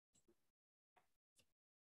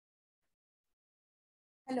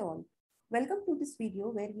Hello all. Welcome to this video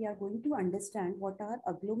where we are going to understand what are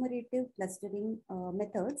agglomerative clustering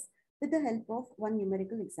methods with the help of one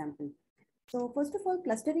numerical example. So first of all,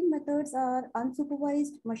 clustering methods are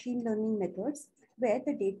unsupervised machine learning methods where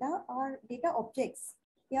the data objects.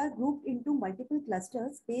 They are grouped into multiple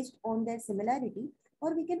clusters based on their similarity,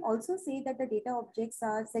 or we can also say that the data objects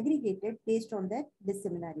are segregated based on their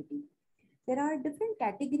dissimilarity. There are different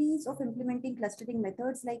categories of implementing clustering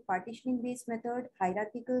methods like partitioning-based method,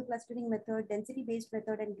 hierarchical clustering method, density-based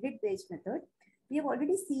method, and grid-based method. We have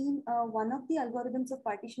already seen one of the algorithms of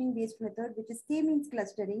partitioning-based method, which is k-means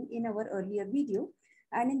clustering in our earlier video.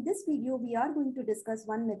 And in this video, we are going to discuss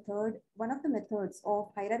one of the methods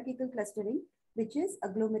of hierarchical clustering, which is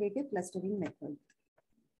agglomerative clustering method.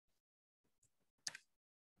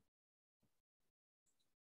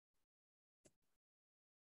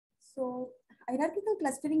 So hierarchical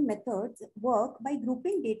clustering methods work by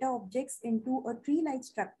grouping data objects into a tree-like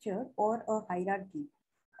structure or a hierarchy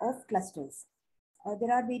of clusters.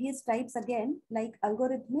 There are various types again, like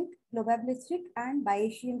algorithmic, probabilistic, and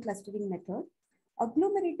Bayesian clustering method.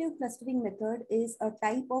 Agglomerative clustering method is a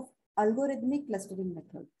type of algorithmic clustering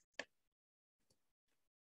method.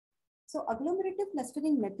 So agglomerative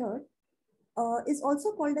clustering method is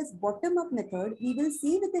also called as bottom-up method. We will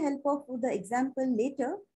see with the help of the example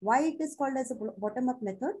later why it is called as a bottom-up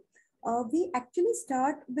method. We actually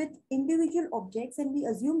start with individual objects and we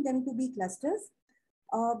assume them to be clusters.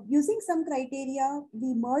 Using some criteria,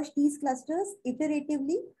 we merge these clusters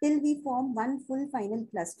iteratively till we form one full final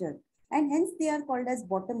cluster, and hence they are called as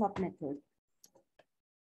bottom-up method.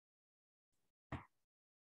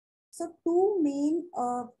 So two main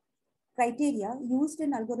criteria used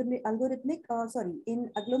in agglomerative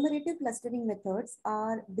clustering methods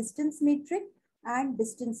are distance metric and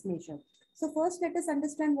distance measure. So first, let us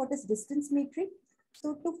understand what is distance metric.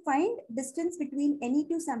 So to find distance between any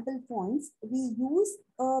two sample points, we use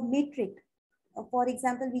a metric. For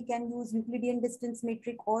example, we can use Euclidean distance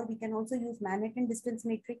metric, or we can also use Manhattan distance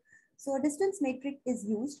metric. So a distance metric is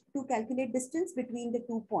used to calculate distance between the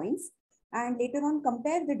 2 points and later on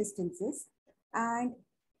compare the distances. And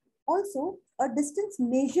also, a distance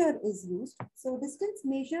measure is used. So distance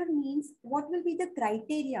measure means what will be the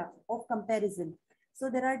criteria of comparison. So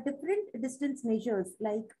there are different distance measures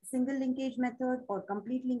like single linkage method or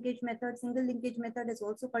complete linkage method. Single linkage method is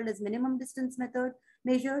also called as minimum distance method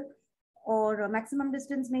measure, or maximum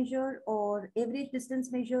distance measure, or average distance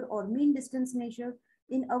measure, or mean distance measure.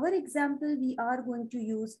 In our example, we are going to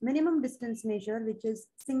use minimum distance measure, which is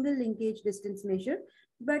single linkage distance measure.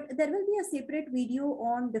 But there will be a separate video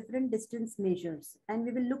on different distance measures, and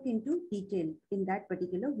we will look into detail in that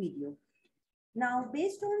particular video. Now,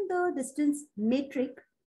 based on the distance metric,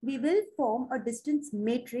 we will form a distance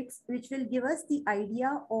matrix, which will give us the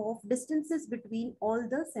idea of distances between all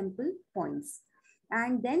the sample points.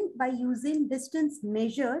 And then by using distance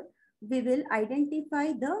measure, we will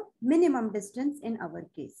identify the minimum distance in our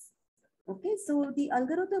case. Okay, so the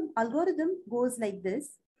algorithm goes like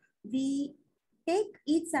this. We take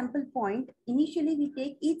each sample point. Initially, we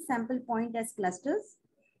take each sample point as clusters.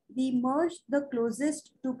 We merge the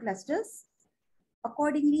closest two clusters.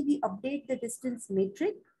 Accordingly, we update the distance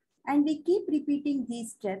metric, and we keep repeating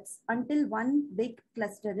these steps until one big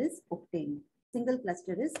cluster is obtained. Single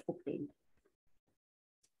cluster is obtained.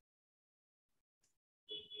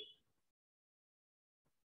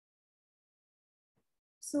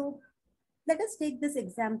 So let us take this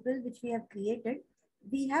example which we have created.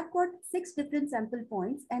 We have got 6 different sample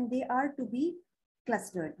points and they are to be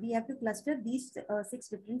clustered. We have to cluster these 6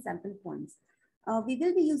 different sample points. We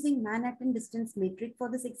will be using Manhattan distance metric for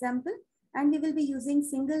this example, and we will be using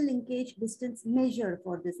single linkage distance measure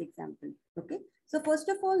for this example. Okay. So first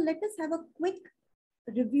of all, let us have a quick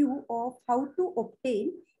review of how to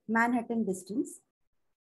obtain Manhattan distance.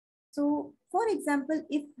 So for example,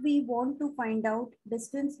 if we want to find out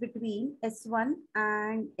distance between S1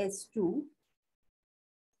 and S2,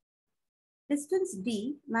 distance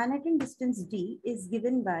D, Manhattan distance D is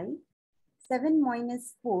given by 7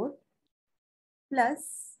 minus 4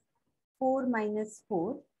 plus 4 minus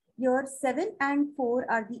 4. Here 7 and 4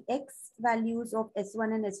 are the X values of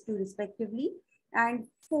S1 and S2 respectively, and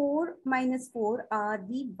 4 minus 4 are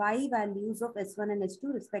the Y values of S1 and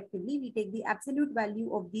S2 respectively. We take the absolute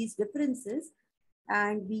value of these differences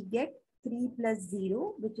and we get 3 plus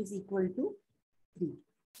 0, which is equal to 3.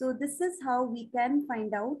 So this is how we can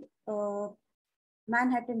find out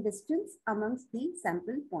Manhattan distance amongst the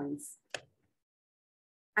sample points.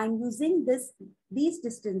 And using these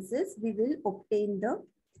distances, we will obtain the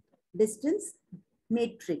distance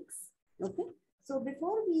matrix. Okay. So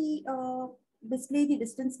before we display the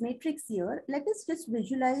distance matrix here, let us just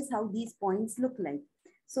visualize how these points look like.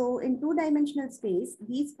 So in two-dimensional space,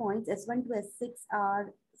 these points S1 to S6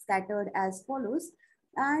 are scattered as follows.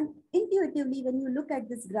 And intuitively, when you look at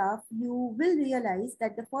this graph, you will realize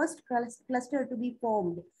that the first cluster to be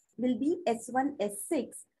formed will be S1, S6,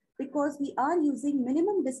 because we are using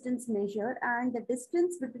minimum distance measure and the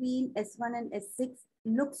distance between S1 and S6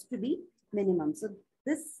 looks to be minimum. So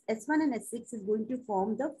this S1 and S6 is going to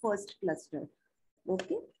form the first cluster.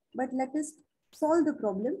 Okay, but let us solve the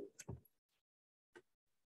problem.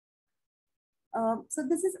 So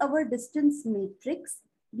this is our distance matrix.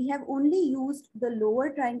 We have only used the lower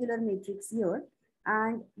triangular matrix here.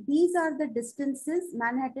 And these are the distances,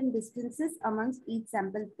 Manhattan distances amongst each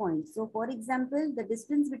sample point. So for example, the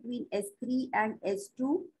distance between S3 and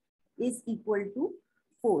S2 is equal to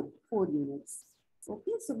 4 units.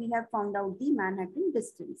 Okay, so we have found out the Manhattan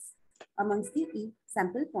distance amongst the each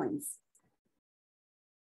sample points.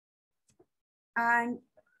 And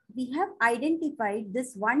we have identified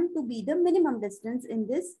this one to be the minimum distance in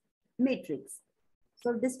this matrix.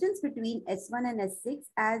 So distance between S1 and S6,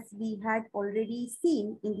 as we had already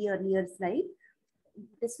seen in the earlier slide,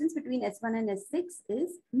 distance between S1 and S6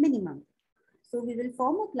 is minimum. So we will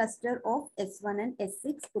form a cluster of S1 and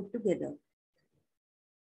S6 put together.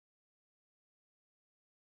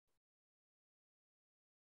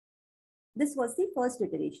 This was the first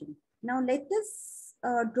iteration. Now let us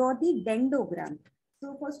draw the dendrogram.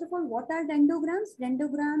 So first of all, what are dendrograms?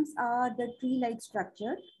 Dendrograms are the tree-like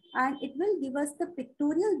structure, and it will give us the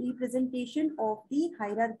pictorial representation of the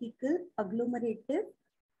hierarchical agglomerative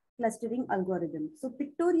clustering algorithm. So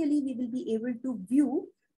pictorially, we will be able to view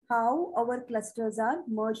how our clusters are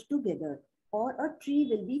merged together, or a tree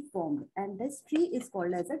will be formed, and this tree is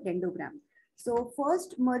called as a dendrogram. So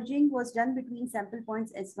first merging was done between sample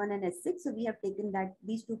points S1 and S6. So we have taken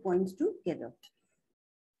these 2 points together.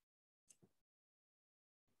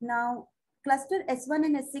 Now cluster S1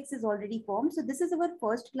 and S6 is already formed. So this is our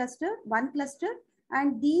first cluster, one cluster,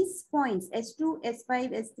 and these points S2,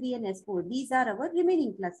 S5, S3, and S4, these are our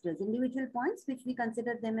remaining clusters, individual points which we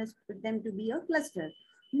consider them to be a cluster.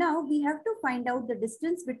 Now we have to find out the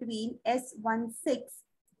distance between S16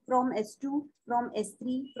 from S2, from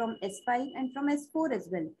S3, from S5, and from S4 as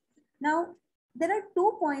well. Now there are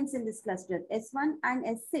 2 points in this cluster, S1 and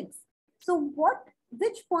S6. So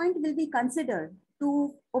which point will be considered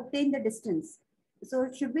to obtain the distance? So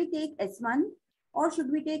should we take S1 or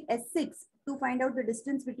should we take S6 to find out the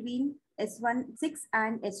distance between S16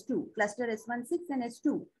 and S2, cluster S16 and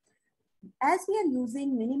S2? As we are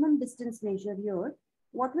using minimum distance measure here,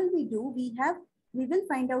 what will we do? We will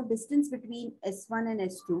find out distance between S1 and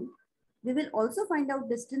S2. We will also find out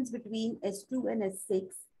distance between S2 and S6.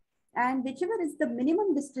 And whichever is the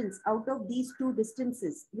minimum distance out of these 2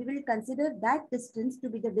 distances, we will consider that distance to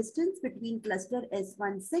be the distance between cluster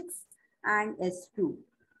S16 and S2.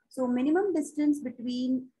 So minimum distance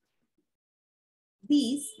between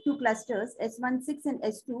these 2 clusters, S16 and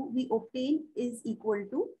S2, we obtain is equal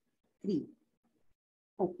to 3.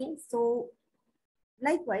 Okay, so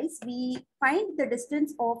likewise, we find the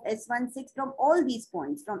distance of S16 from all these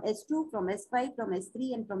points, from S2, from S5, from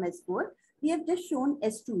S3, and from S4. We have just shown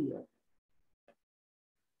S2 here.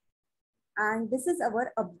 And this is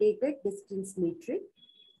our updated distance matrix.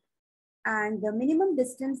 And the minimum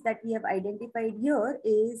distance that we have identified here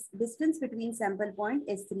is distance between sample point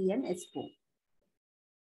S3 and S4.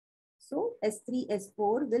 So S3,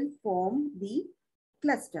 S4 will form the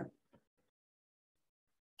cluster.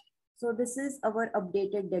 So this is our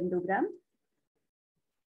updated dendrogram.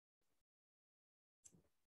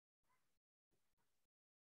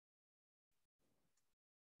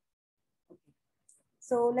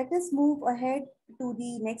 So let us move ahead to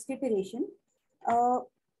the next iteration.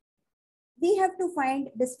 We have to find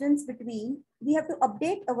distance between, we have to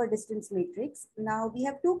update our distance matrix. Now we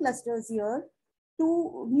have 2 clusters here,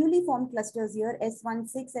 2 newly formed clusters here,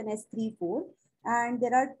 S16 and S34. And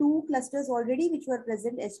there are 2 clusters already which were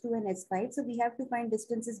present, S2 and S5. So we have to find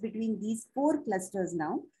distances between these 4 clusters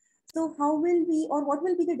now. So how will we, or what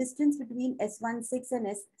will be the distance between S16 and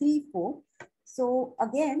S34? So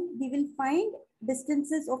again, we will find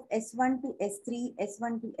distances of S1 to S3,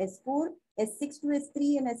 S1 to S4, S6 to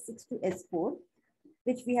S3, and S6 to S4,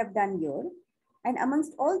 which we have done here. And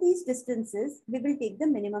amongst all these distances, we will take the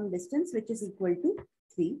minimum distance, which is equal to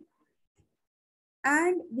 3.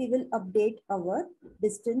 And we will update our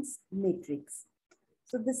distance matrix.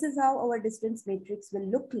 So this is how our distance matrix will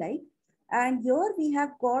look like. And here we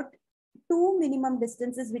have got 2 minimum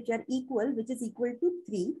distances which are equal, which is equal to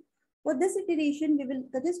 3. For this iteration, we will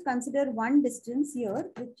just consider one distance here,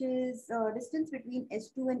 which is distance between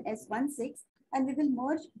S2 and S16, and we will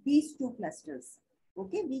merge these two clusters.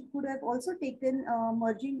 Okay, we could have also taken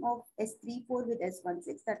merging of S34 with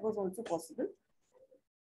S16. That was also possible.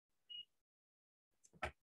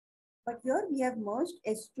 But here we have merged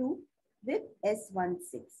S2 with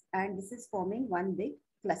S16, and this is forming one big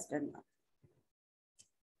cluster now.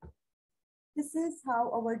 This is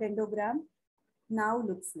how our dendrogram now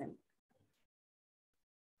looks like.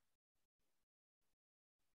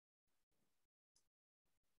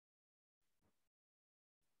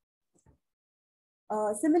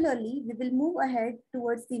 Similarly, we will move ahead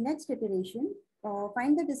towards the next iteration.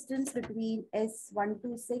 Find the distance between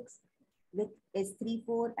S126 with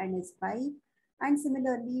S34 and S5. And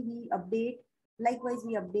similarly, likewise,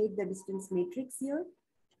 we update the distance matrix here.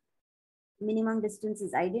 Minimum distance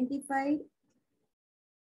is identified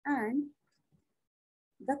and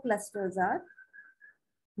the clusters are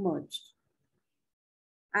merged.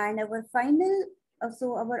 And our final,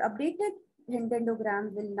 so our updated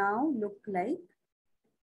dendrogram will now look like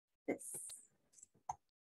this.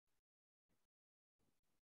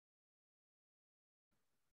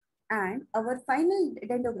 And our final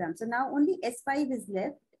dendrogram, so now only S5 is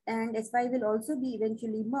left, and S5 will also be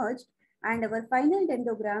eventually merged, and our final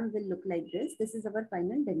dendrogram will look like this. This is our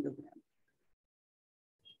final dendrogram.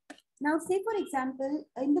 Now, say for example,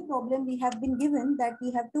 in the problem we have been given that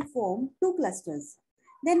we have to form two clusters.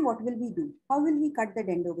 Then what will we do? How will we cut the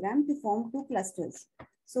dendrogram to form two clusters?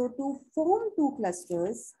 So to form two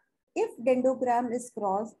clusters, if dendrogram is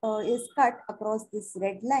cut across this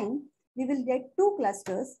red line, we will get two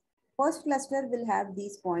clusters. First cluster will have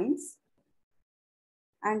these points,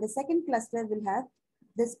 and the second cluster will have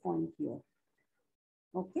this point here.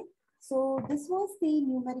 Okay. So this was the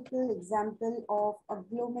numerical example of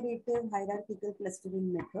agglomerative hierarchical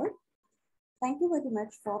clustering method. Thank you very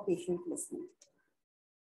much for patient listening.